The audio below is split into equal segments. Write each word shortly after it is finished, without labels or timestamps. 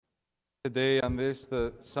Today, on this,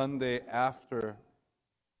 the Sunday after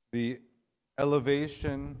the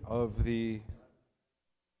elevation of the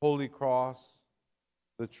Holy Cross,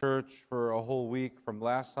 the church for a whole week from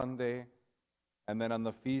last Sunday, and then on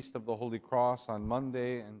the Feast of the Holy Cross on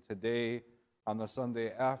Monday, and today on the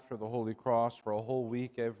Sunday after the Holy Cross for a whole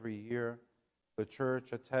week every year, the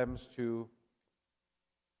church attempts to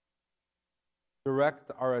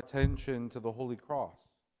direct our attention to the Holy Cross.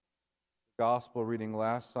 Gospel reading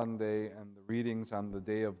last Sunday and the readings on the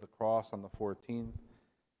day of the cross on the 14th,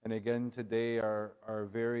 and again today are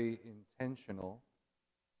very intentional.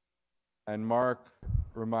 And Mark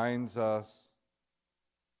reminds us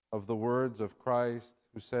of the words of Christ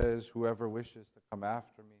who says, "Whoever wishes to come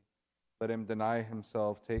after me, let him deny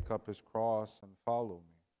himself, take up his cross, and follow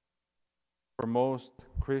me." For most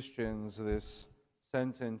Christians, this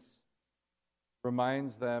sentence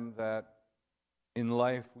reminds them that in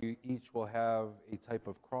life, we each will have a type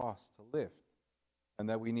of cross to lift, and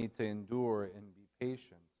that we need to endure and be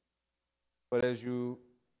patient. But as you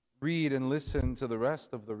read and listen to the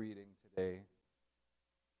rest of the reading today,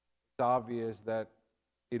 it's obvious that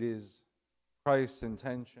it is Christ's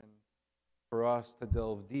intention for us to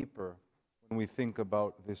delve deeper when we think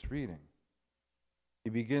about this reading. He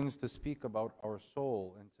begins to speak about our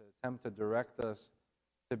soul and to attempt to direct us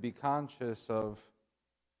to be conscious of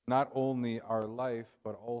not only our life,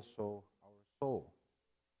 but also our soul.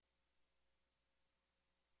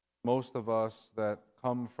 Most of us that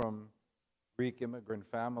come from Greek immigrant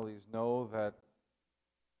families know that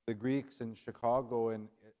the Greeks in Chicago and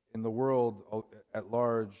in the world at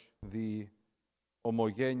large, the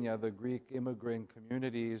Homogenia, the Greek immigrant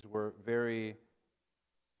communities, were very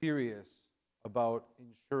serious about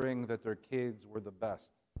ensuring that their kids were the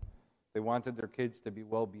best. They wanted their kids to be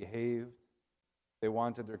well behaved. They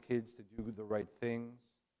wanted their kids to do the right things.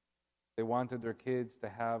 They wanted their kids to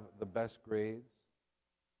have the best grades.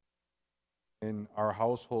 In our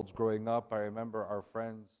households growing up, I remember our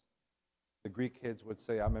friends, the Greek kids would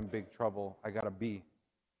say, "I'm in big trouble, I got a B."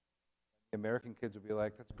 The American kids would be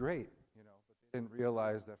like, "That's great," but they didn't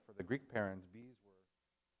realize that for the Greek parents, B's were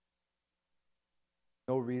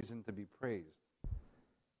no reason to be praised.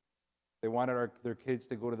 They wanted their kids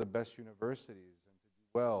to go to the best universities and to do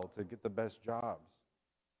well, to get the best jobs.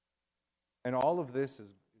 And all of this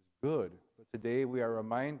is good, but today we are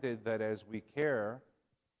reminded that as we care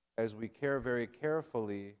very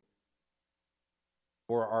carefully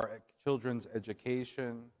for our children's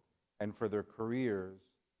education and for their careers,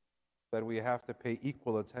 that we have to pay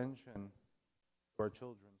equal attention to our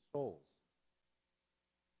children's souls.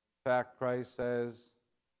 In fact, Christ says,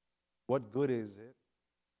 "What good is it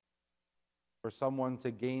for someone to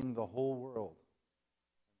gain the whole world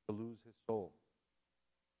and to lose his soul?"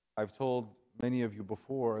 I've told many of you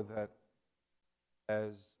before that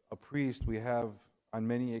as a priest, we have on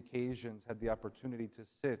many occasions had the opportunity to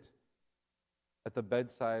sit at the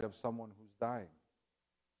bedside of someone who's dying.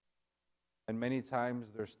 And many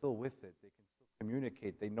times they're still with it. They can still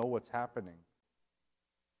communicate. They know what's happening.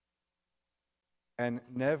 And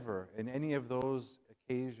never in any of those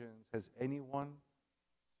occasions has anyone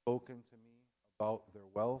spoken to me about their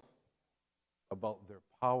wealth, about their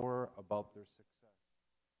power, about their success.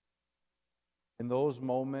 In those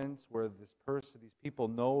moments where these people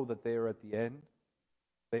know that they are at the end,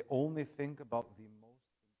 they only think about the most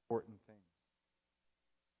important things.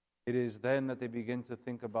 It is then that they begin to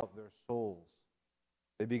think about their souls.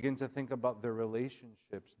 They begin to think about their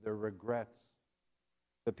relationships, their regrets,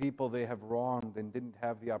 the people they have wronged and didn't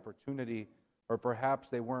have the opportunity, or perhaps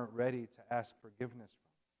they weren't ready to ask forgiveness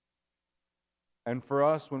from. And for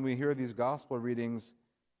us, when we hear these gospel readings,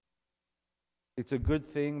 it's a good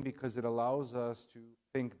thing because it allows us to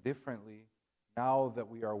think differently now that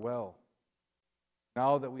we are well.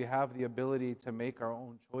 Now that we have the ability to make our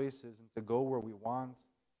own choices and to go where we want,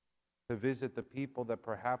 to visit the people that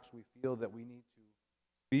perhaps we feel that we need to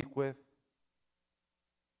speak with.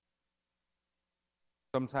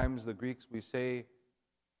 Sometimes the Greeks, we say,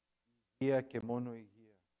 "Υγεία και μόνο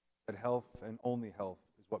υγεία," that health and only health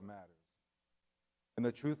is what matters. And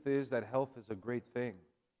the truth is that health is a great thing.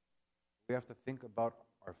 We have to think about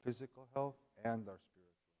our physical health and our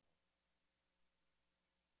spiritual health.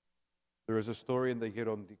 There is a story in the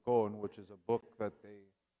Hierontikon, which is a book that they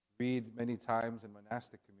read many times in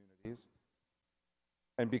monastic communities.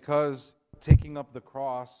 And because taking up the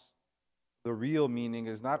cross, the real meaning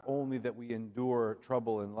is not only that we endure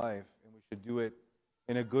trouble in life, and we should do it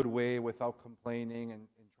in a good way without complaining and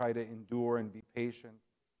try to endure and be patient,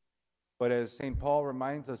 but as St. Paul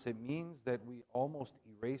reminds us, it means that we almost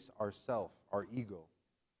erase ourself, our ego.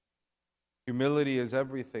 Humility is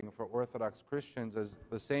everything for Orthodox Christians. As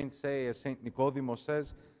the saints say, as St. Nicodemo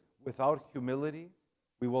says, without humility,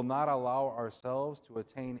 we will not allow ourselves to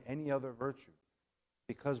attain any other virtue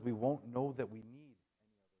because we won't know that we need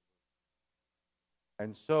any other virtue.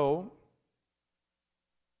 And so,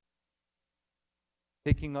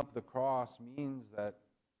 taking up the cross means that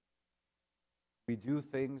we do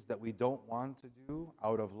things that we don't want to do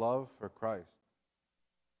out of love for Christ.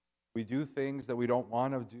 We do things that we don't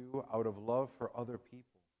want to do out of love for other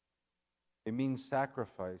people. It means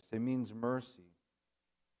sacrifice. It means mercy.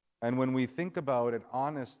 And when we think about it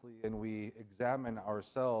honestly and we examine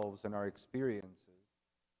ourselves and our experiences,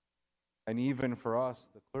 and even for us,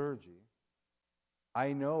 the clergy,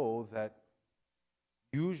 I know that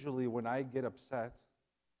usually when I get upset,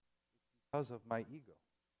 it's because of my ego.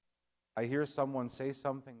 I hear someone say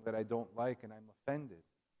something that I don't like and I'm offended.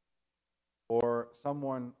 Or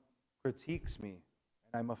someone critiques me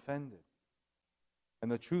and I'm offended.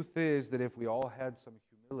 And the truth is that if we all had some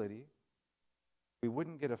humility, we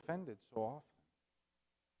wouldn't get offended so often.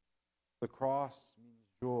 The cross means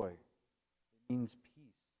joy. It means peace.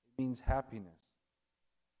 It means happiness.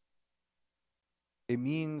 It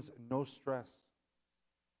means no stress.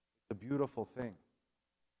 It's a beautiful thing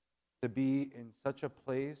to be in such a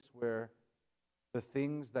place where the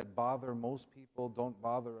things that bother most people don't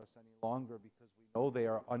bother us any longer because we know they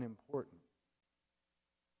are unimportant.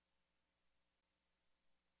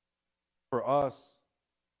 For us,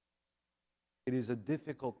 it is a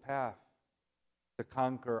difficult path to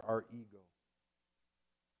conquer our ego.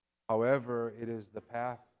 However, it is the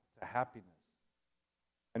path to happiness.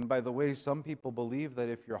 And by the way, some people believe that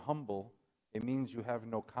if you're humble, it means you have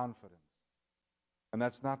no confidence. And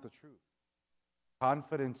that's not the truth.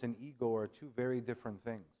 Confidence and ego are two very different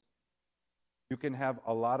things. You can have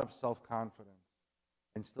a lot of self-confidence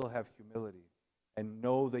and still have humility and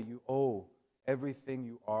know that you owe everything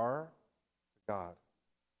you are to God.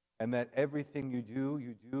 And that everything you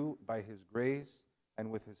do by His grace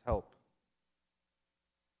and with His help.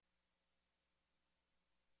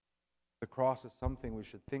 The cross is something we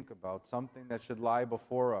should think about, something that should lie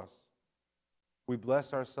before us. We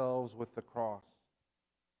bless ourselves with the cross.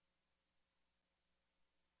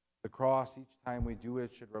 The cross, each time we do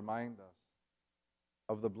it, should remind us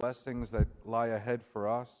of the blessings that lie ahead for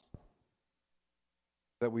us,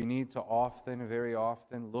 that we need to often, very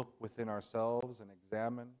often, look within ourselves and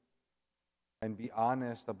examine and be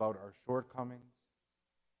honest about our shortcomings,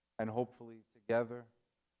 and hopefully together,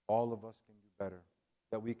 all of us can do better,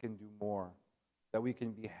 that we can do more, that we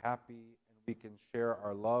can be happy and we can share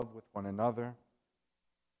our love with one another,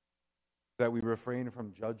 that we refrain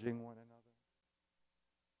from judging one another.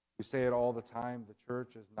 We say it all the time, the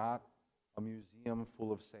church is not a museum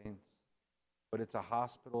full of saints, but it's a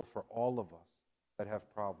hospital for all of us that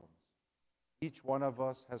have problems. Each one of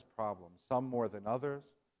us has problems, some more than others,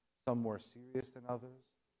 some more serious than others.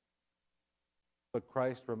 But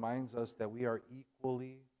Christ reminds us that we are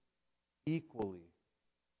equally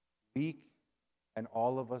weak, and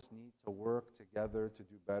all of us need to work together to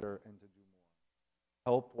do better and to do more.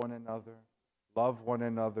 Help one another, love one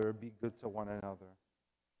another, be good to one another.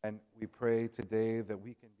 And we pray today that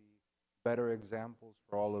we can be better examples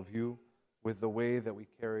for all of you with the way that we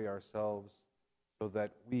carry ourselves, so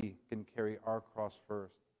that we can carry our cross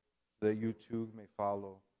first, so that you too may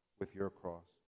follow with your cross.